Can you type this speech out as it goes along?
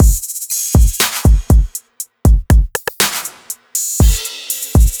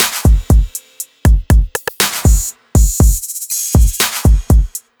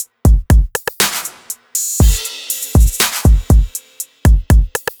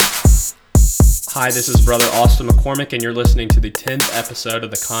Hi, this is Brother Austin McCormick, and you're listening to the 10th episode of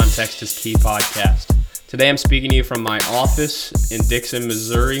the Context is Key podcast. Today I'm speaking to you from my office in Dixon,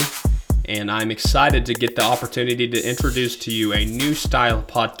 Missouri, and I'm excited to get the opportunity to introduce to you a new style of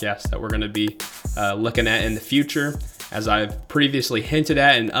podcast that we're going to be looking at in the future. As I've previously hinted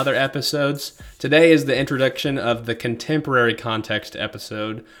at in other episodes, today is the introduction of the contemporary context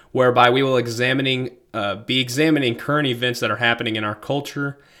episode, whereby we will be examining current events that are happening in our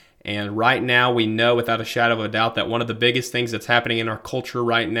culture. And right now, we know without a shadow of a doubt that one of the biggest things that's happening in our culture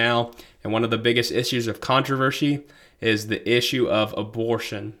right now, and one of the biggest issues of controversy, is the issue of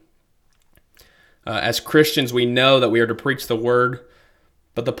abortion. As Christians, we know that we are to preach the word,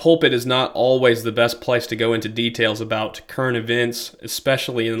 but the pulpit is not always the best place to go into details about current events,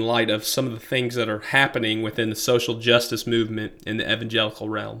 especially in light of some of the things that are happening within the social justice movement in the evangelical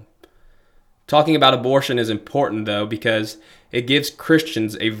realm. Talking about abortion is important, though, because it gives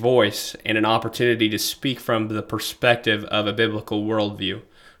Christians a voice and an opportunity to speak from the perspective of a biblical worldview.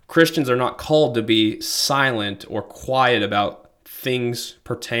 Christians are not called to be silent or quiet about things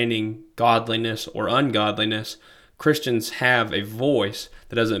pertaining godliness or ungodliness. Christians have a voice.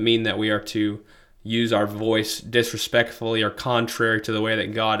 That doesn't mean that we are to use our voice disrespectfully or contrary to the way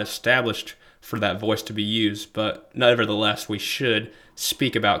that God established for that voice to be used, but nevertheless, we should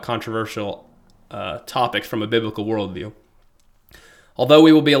speak about controversial topics from a biblical worldview. Although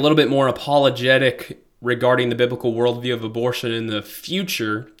we will be a little bit more apologetic regarding the biblical worldview of abortion in the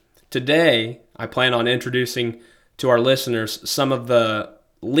future, today I plan on introducing to our listeners some of the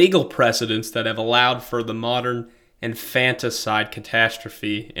legal precedents that have allowed for the modern infanticide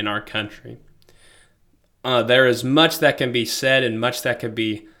catastrophe in our country. There is much that can be said and much that could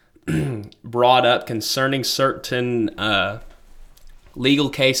be brought up concerning certain legal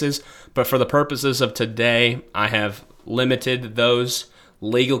cases, but for the purposes of today, I have limited those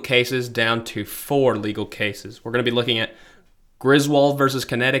legal cases down to 4 legal cases. We're going to be looking at Griswold versus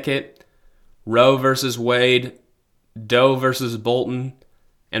Connecticut, Roe versus Wade, Doe versus Bolton,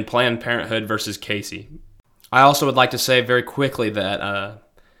 and Planned Parenthood versus Casey. I also would like to say very quickly that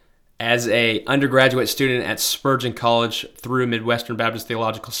as a undergraduate student at Spurgeon College through Midwestern Baptist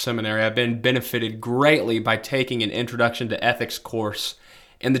Theological Seminary, I've been benefited greatly by taking an Introduction to Ethics course.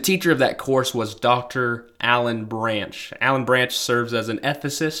 And the teacher of that course was Dr. Alan Branch. Alan Branch serves as an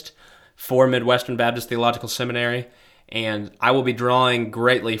ethicist for Midwestern Baptist Theological Seminary, and I will be drawing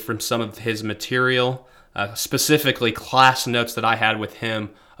greatly from some of his material, specifically class notes that I had with him,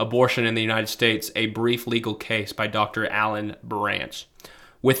 Abortion in the United States, A Brief Legal Case by Dr. Alan Branch.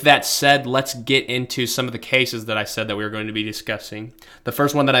 With that said, let's get into some of the cases that I said that we were going to be discussing. The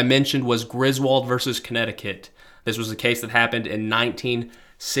first one that I mentioned was Griswold versus Connecticut. This was a case that happened in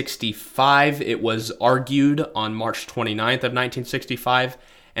 1965. It was argued on March 29th of 1965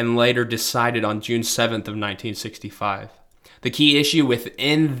 and later decided on June 7th of 1965. The key issue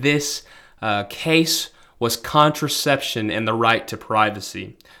within this case was contraception and the right to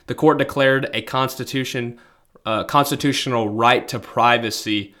privacy. The court declared a constitutional right to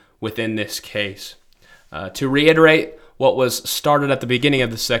privacy within this case. To reiterate what was started at the beginning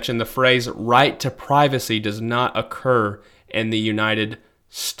of this section, the phrase right to privacy does not occur in the United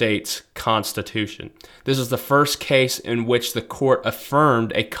States Constitution. This is the first case in which the court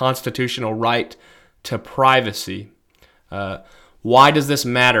affirmed a constitutional right to privacy. Why does this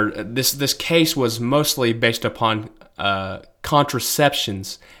matter? This case was mostly based upon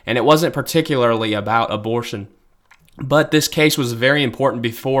contraceptions, and it wasn't particularly about abortion. But this case was very important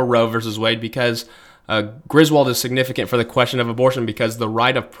before Roe versus Wade because Griswold is significant for the question of abortion because the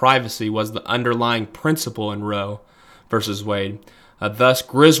right of privacy was the underlying principle in Roe versus Wade. Thus,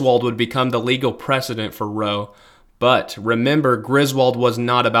 Griswold would become the legal precedent for Roe. But remember, Griswold was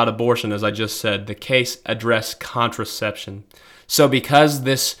not about abortion, as I just said. The case addressed contraception. So because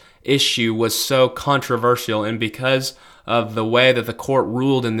this issue was so controversial and because of the way that the court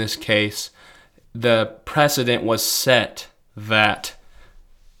ruled in this case, the precedent was set that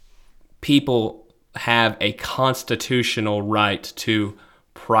people have a constitutional right to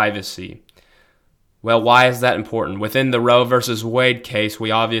privacy. Well, why is that important? Within the Roe versus Wade case,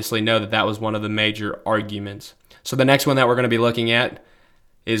 we obviously know that that was one of the major arguments. So the next one that we're going to be looking at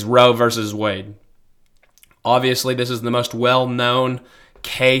is Roe versus Wade. Obviously, this is the most well-known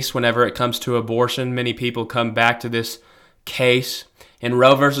case whenever it comes to abortion. Many people come back to this case. In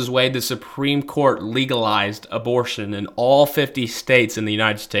Roe versus Wade, the Supreme Court legalized abortion in all 50 states in the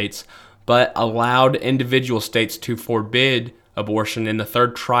United States, but allowed individual states to forbid abortion in the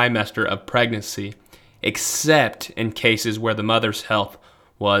 3rd trimester of pregnancy, except in cases where the mother's health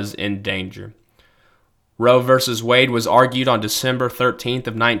was in danger. Roe versus Wade was argued on December 13th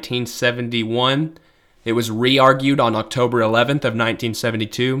of 1971. It was re-argued on October 11th of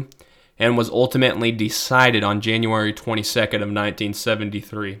 1972 and was ultimately decided on January 22nd of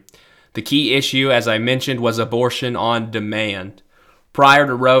 1973. The key issue, as I mentioned, was abortion on demand. Prior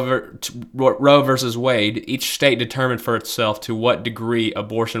to Roe versus Wade, each state determined for itself to what degree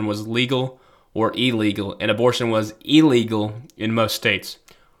abortion was legal or illegal, and abortion was illegal in most states.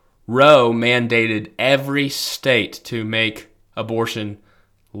 Roe mandated every state to make abortion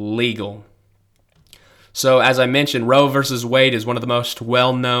legal. So, as I mentioned, Roe versus Wade is one of the most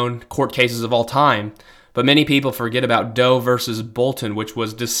well-known court cases of all time, but many people forget about Doe versus Bolton, which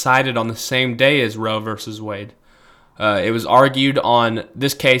was decided on the same day as Roe versus Wade. It was argued on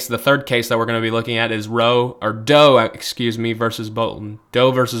this case. The third case that we're going to be looking at is Doe versus Bolton.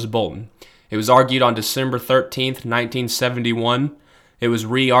 Doe versus Bolton. It was argued on December 13th, 1971. It was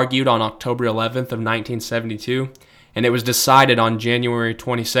re-argued on October 11th of 1972, and it was decided on January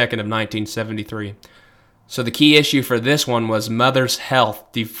 22nd of 1973. So the key issue for this one was mother's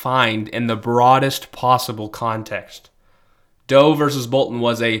health defined in the broadest possible context. Doe versus Bolton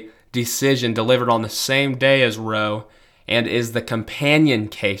was a decision delivered on the same day as Roe and is the companion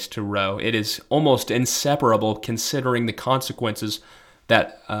case to Roe. It is almost inseparable considering the consequences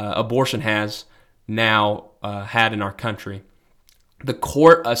that abortion has now had in our country. The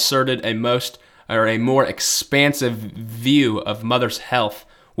court asserted a more expansive view of mother's health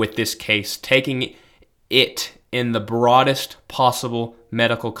with this case, taking it in the broadest possible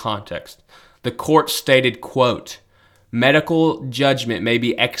medical context. The court stated, quote, "Medical judgment may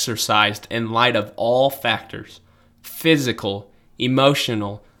be exercised in light of all factors, physical,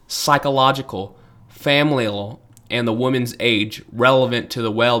 emotional, psychological, familial, and the woman's age relevant to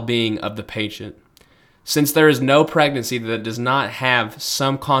the well-being of the patient. Since there is no pregnancy that does not have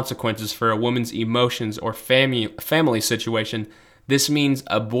some consequences for a woman's emotions or family situation, this means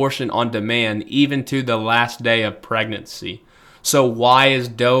abortion on demand even to the last day of pregnancy." So why is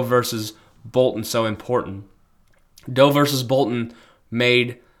Doe versus Bolton so important? Doe versus Bolton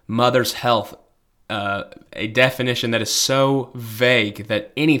made mother's health a definition that is so vague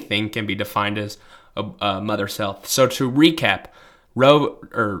that anything can be defined as mother's health. So to recap, Roe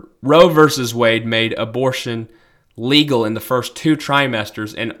versus Wade made abortion legal in the first 2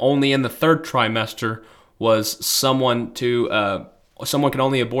 trimesters, and only in the 3rd trimester was someone could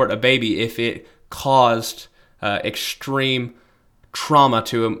only abort a baby if it caused extreme trauma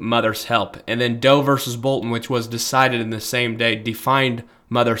to a mother's health. And then Doe versus Bolton, which was decided in the same day, defined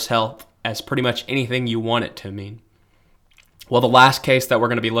mother's health as pretty much anything you want it to mean. Well, the last case that we're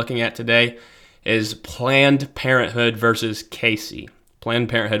going to be looking at today is Planned Parenthood versus Casey. Planned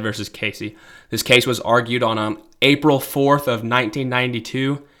Parenthood versus Casey. This case was argued on April 4th of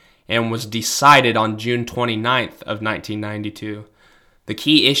 1992 and was decided on June 29th of 1992. The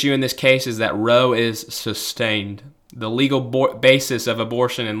key issue in this case is that Roe is sustained. The legal basis of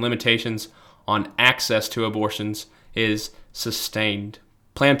abortion and limitations on access to abortions is sustained.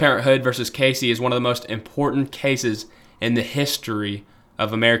 Planned Parenthood versus Casey is one of the most important cases in the history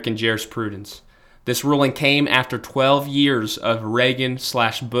of American jurisprudence. This ruling came after 12 years of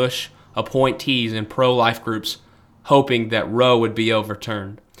Reagan/Bush appointees and pro-life groups hoping that Roe would be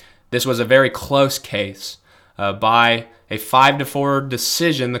overturned. This was a very close case. By a 5-4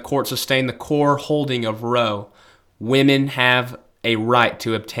 decision, the court sustained the core holding of Roe. Women have a right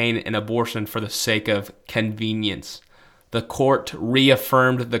to obtain an abortion for the sake of convenience. The court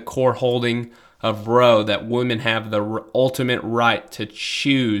reaffirmed the core holding of Roe that women have the ultimate right to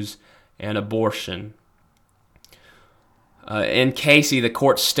choose an abortion. In Casey, the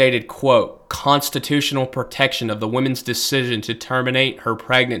court stated, quote, "Constitutional protection of the woman's decision to terminate her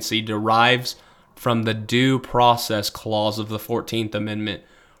pregnancy derives from the Due Process Clause of the 14th Amendment.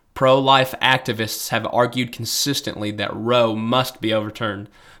 Pro-life activists have argued consistently that Roe must be overturned.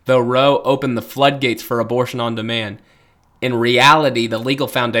 Though Roe opened the floodgates for abortion on demand, in reality, the legal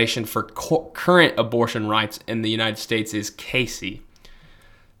foundation for current abortion rights in the United States is Casey."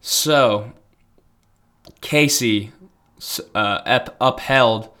 So, Casey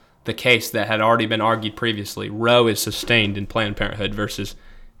upheld the case that had already been argued previously. Roe is sustained in Planned Parenthood versus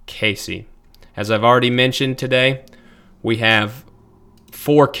Casey. As I've already mentioned today, we have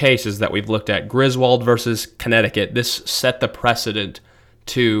 4 cases that we've looked at. Griswold versus Connecticut. This set the precedent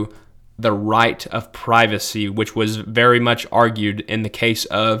to the right of privacy, which was very much argued in the case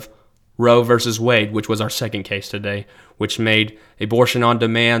of Roe versus Wade, which was our second case today, which made abortion on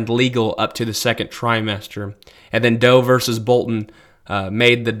demand legal up to the 2nd trimester. And then Doe versus Bolton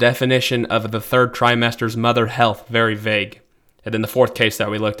made the definition of the 3rd trimester's mother health very vague. And then the fourth case that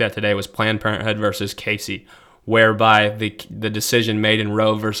we looked at today was Planned Parenthood versus Casey, whereby the decision made in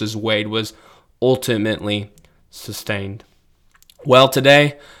Roe versus Wade was ultimately sustained. Well,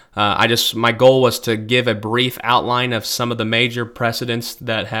 today, my goal was to give a brief outline of some of the major precedents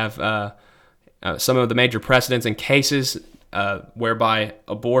that have some of the major precedents and cases whereby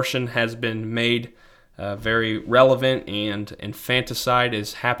abortion has been made very relevant, and infanticide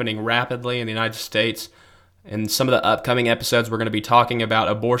is happening rapidly in the United States. In some of the upcoming episodes, we're going to be talking about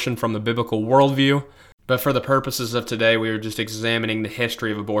abortion from the biblical worldview. But for the purposes of today, we are just examining the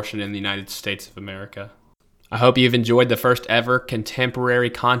history of abortion in the United States of America. I hope you've enjoyed the first ever contemporary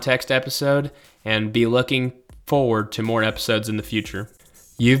context episode and be looking forward to more episodes in the future.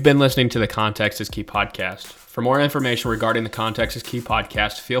 You've been listening to the Context is Key podcast. For more information regarding the Context is Key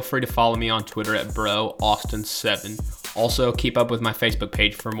podcast, feel free to follow me on Twitter at broaustin7. Also, keep up with my Facebook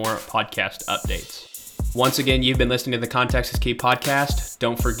page for more podcast updates. Once again, you've been listening to the Context is Key podcast.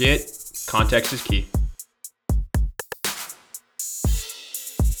 Don't forget, context is key.